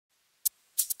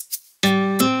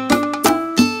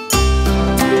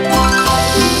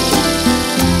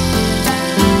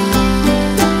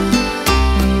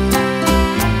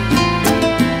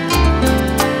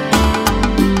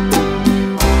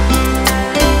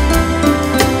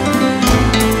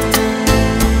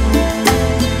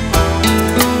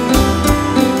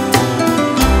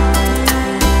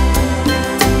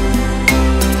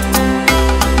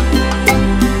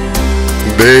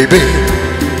baby,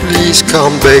 please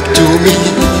come back to me.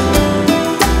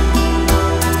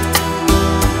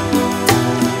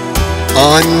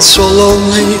 I'm so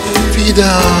lonely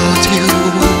without you.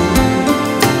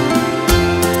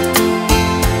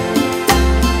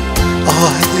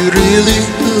 I really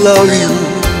love you,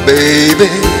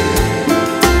 baby,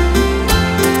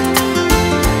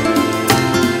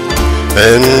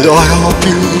 and I hope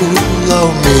you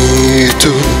love me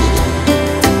too.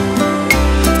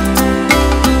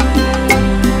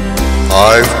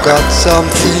 I've got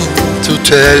something to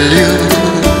tell you.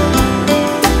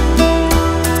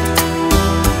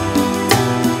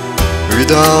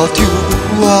 Without you,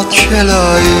 what shall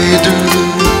I do?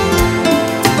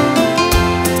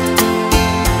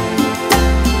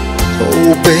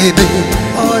 Oh baby,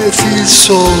 I feel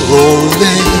so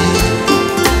lonely.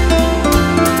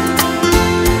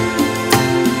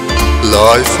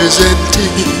 Life is empty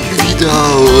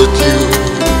without you.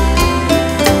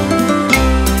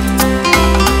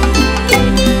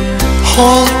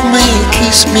 Hold me,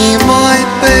 kiss me, my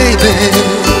baby.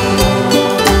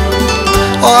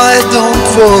 I don't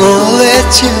wanna let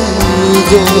you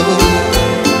go.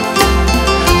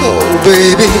 Oh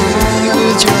baby, you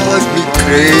drive me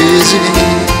crazy.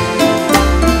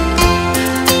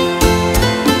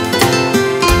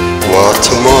 What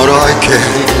more I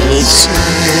can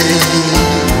say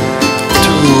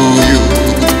to you?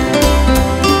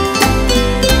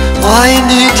 I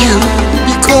need you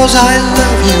because I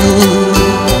love you.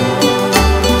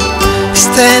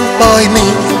 Stand by me,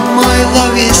 my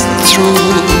love is true.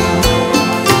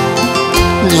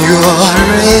 You are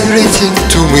everything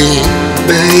to me,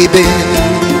 baby.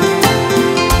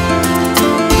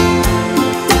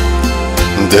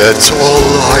 That's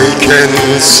all I can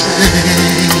say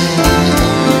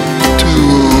to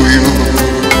you.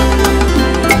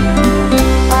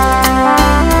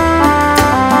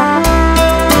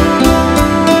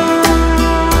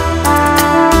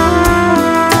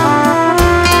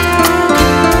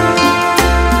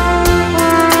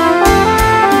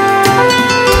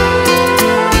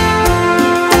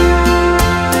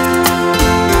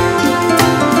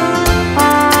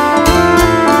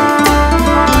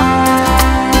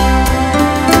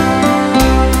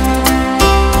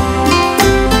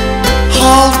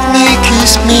 Hold me,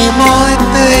 kiss me, my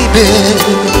baby.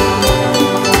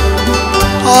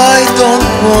 I don't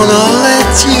wanna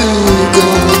let you go.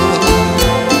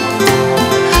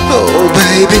 Oh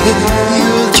baby,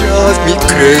 you drive me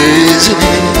crazy.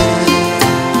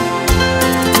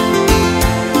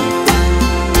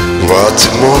 What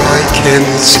more I can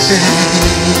say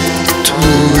to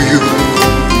you?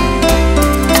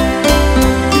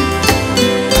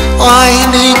 I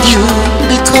need you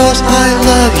because I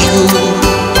love you.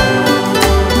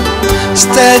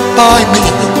 Stand by me,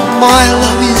 my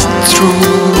love is true.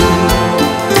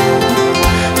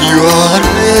 You are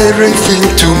everything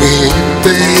to me,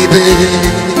 baby.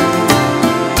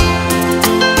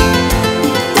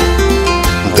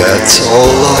 That's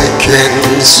all I can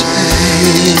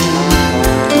say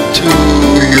to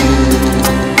you.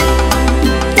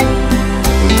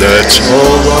 That's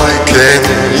all I can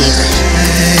say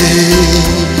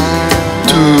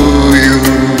to you.